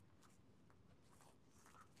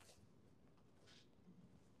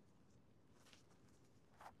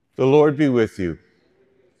The Lord be with you.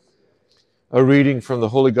 A reading from the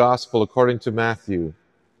Holy Gospel according to Matthew.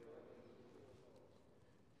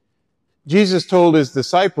 Jesus told his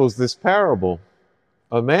disciples this parable.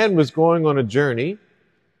 A man was going on a journey,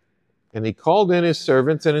 and he called in his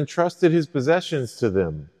servants and entrusted his possessions to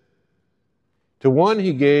them. To one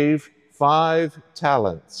he gave 5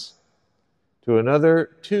 talents, to another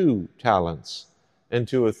 2 talents, and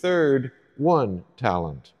to a third 1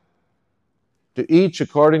 talent. To each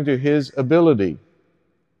according to his ability.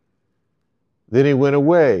 Then he went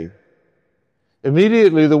away.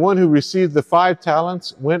 Immediately the one who received the 5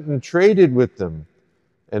 talents went and traded with them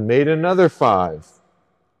and made another 5.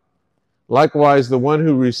 Likewise the one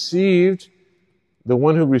who received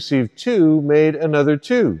 2 made another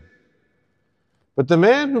 2. But the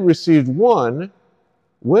man who received 1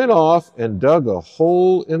 went off and dug a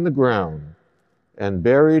hole in the ground and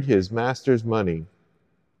buried his master's money.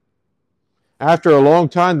 After a long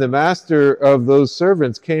time, the master of those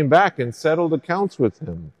servants came back and settled accounts with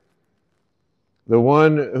him. The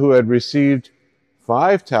one who had received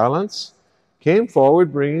 5 talents came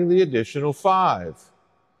forward bringing the additional 5.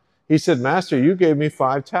 He said, "Master, you gave me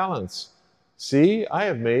 5 talents. See, I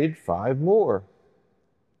have made 5 more."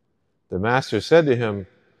 The master said to him,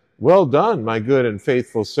 "Well done, my good and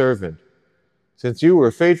faithful servant. Since you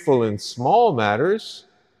were faithful in small matters,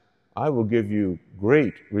 I will give you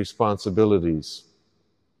great responsibilities.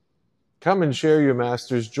 Come and share your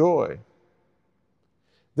master's joy."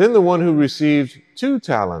 Then the one who received 2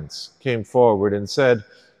 talents came forward and said,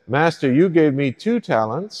 "Master, you gave me 2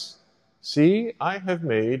 talents. See, I have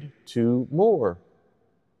made 2 more."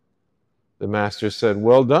 The master said,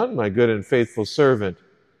 "Well done, my good and faithful servant.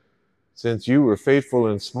 Since you were faithful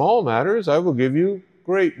in small matters, I will give you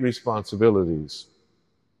great responsibilities.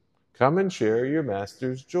 Come and share your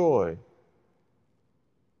master's joy."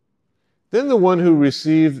 Then the one who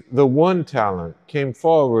received the 1 talent came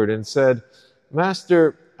forward and said,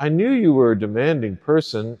 "Master, I knew you were a demanding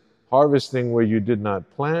person, harvesting where you did not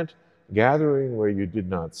plant, gathering where you did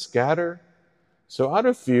not scatter. So out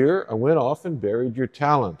of fear, I went off and buried your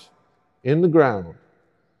talent in the ground.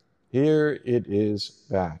 Here it is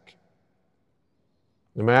back."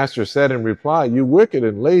 The master said in reply, "You wicked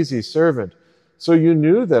and lazy servant, so you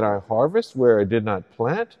knew that I harvest where I did not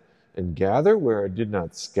plant and gather where I did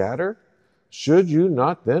not scatter? Should you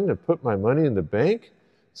not then have put my money in the bank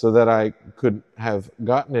so that I could have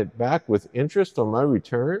gotten it back with interest on my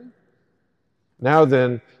return? Now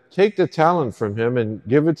then, take the talent from him and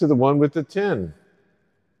give it to the one with the 10.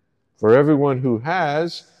 For everyone who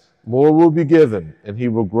has, more will be given, and he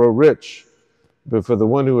will grow rich. But for the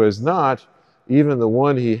one who has not, even the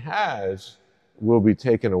one he has will be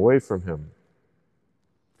taken away from him.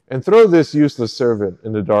 And throw this useless servant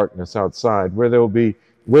in the darkness outside, where there will be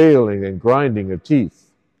wailing and grinding of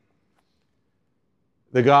teeth."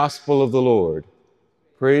 The Gospel of the Lord.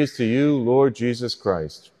 Praise to you, Lord Jesus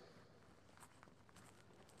Christ.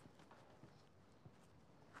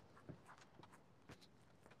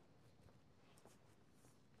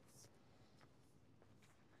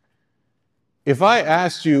 If I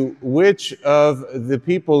asked you which of the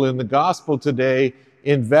people in the Gospel today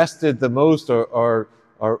invested the most or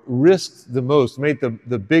risked the most, made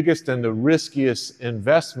the biggest and the riskiest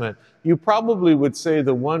investment, you probably would say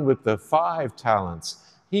the one with the 5 talents.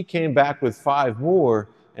 He came back with 5 more,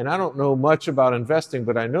 and I don't know much about investing,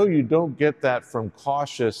 but I know you don't get that from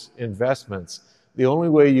cautious investments. The only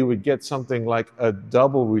way you would get something like a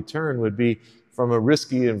double return would be from a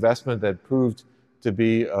risky investment that proved to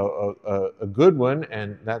be a good one,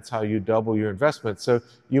 and that's how you double your investment. So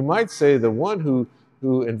you might say the one who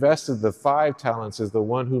invested the 5 talents is the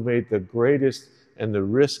one who made the greatest and the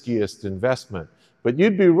riskiest investment. But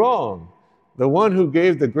you'd be wrong. The one who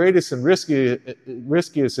gave the greatest and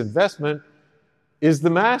riskiest investment is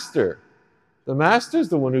the master. The master is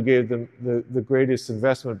the one who gave them the greatest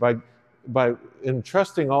investment by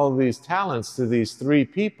entrusting all of these talents to these 3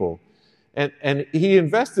 people. And he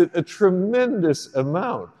invested a tremendous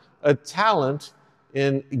amount. A talent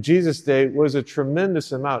in Jesus' day was a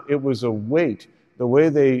tremendous amount. It was a weight. The way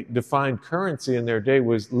they defined currency in their day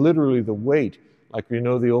was literally the weight. Like, you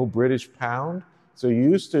know, the old British pound? So you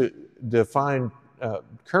used to define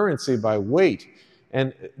currency by weight.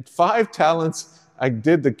 And 5 talents, I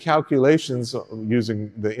did the calculations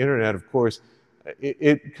using the internet, of course.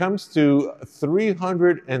 It comes to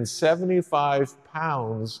 375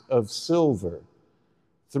 pounds of silver.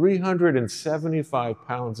 375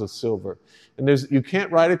 pounds of silver. And you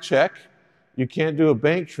can't write a check. You can't do a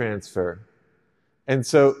bank transfer. And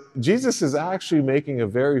so Jesus is actually making a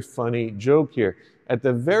very funny joke here. At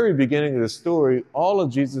the very beginning of the story, all of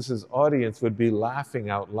Jesus' audience would be laughing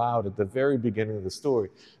out loud at the very beginning of the story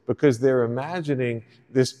because they're imagining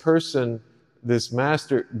this person, this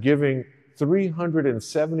master, giving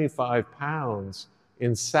 375 pounds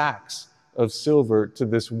in sacks of silver to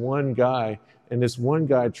this one guy, and this one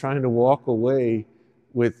guy trying to walk away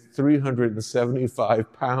with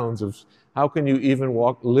 375 pounds of, how can you even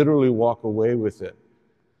literally walk away with it?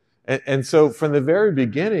 And so from the very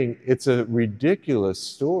beginning, it's a ridiculous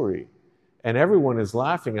story, and everyone is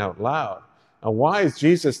laughing out loud. Now, why does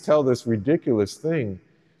Jesus tell this ridiculous thing?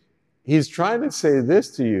 He's trying to say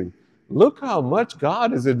this to you. Look how much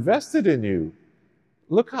God has invested in you.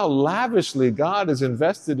 Look how lavishly God has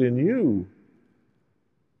invested in you.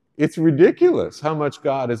 It's ridiculous how much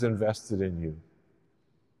God has invested in you.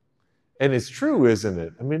 And it's true, isn't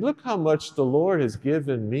it? I mean, look how much the Lord has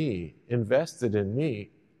given me, invested in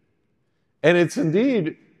me. And it's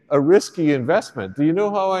indeed a risky investment. Do you know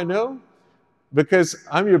how I know? Because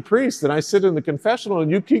I'm your priest and I sit in the confessional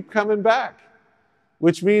and you keep coming back,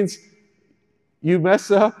 which means you mess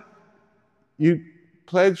up, you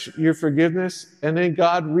pledge your forgiveness, and then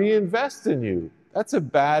God reinvests in you. That's a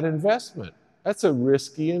bad investment. That's a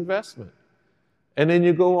risky investment. And then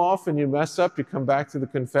you go off and you mess up, you come back to the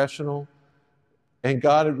confessional, and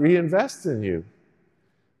God reinvests in you.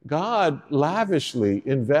 God lavishly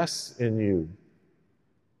invests in you,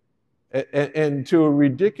 and to a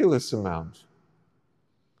ridiculous amount.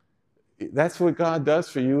 That's what God does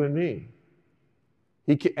for you and me.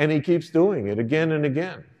 And He keeps doing it again and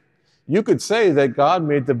again. You could say that God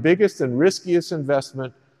made the biggest and riskiest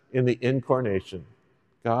investment in the incarnation,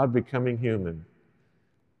 God becoming human.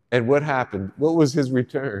 And what happened? What was His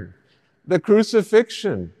return? The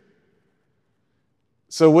crucifixion.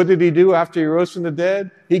 So what did He do after He rose from the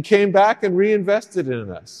dead? He came back and reinvested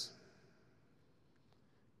in us.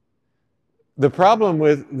 The problem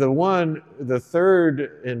with the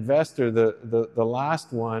third investor, the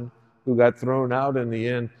last one who got thrown out in the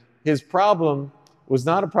end, his problem was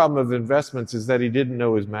not a problem of investments, is that he didn't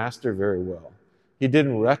know his master very well. He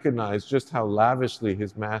didn't recognize just how lavishly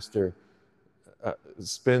his master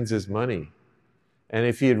spends his money. And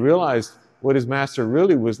if he had realized what his master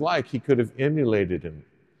really was like, he could have emulated him.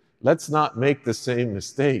 Let's not make the same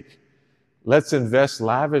mistake. Let's invest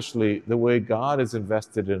lavishly the way God has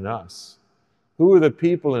invested in us. Who are the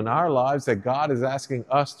people in our lives that God is asking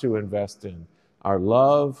us to invest in? Our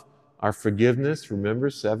love, our forgiveness, remember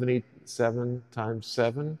 77 times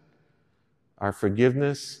 7? Our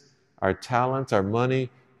forgiveness, our talents, our money.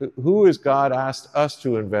 Who has God asked us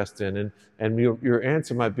to invest in? And your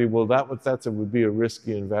answer might be, well, that would be a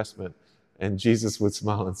risky investment. And Jesus would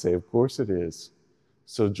smile and say, of course it is.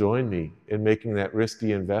 So join me in making that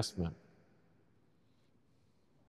risky investment.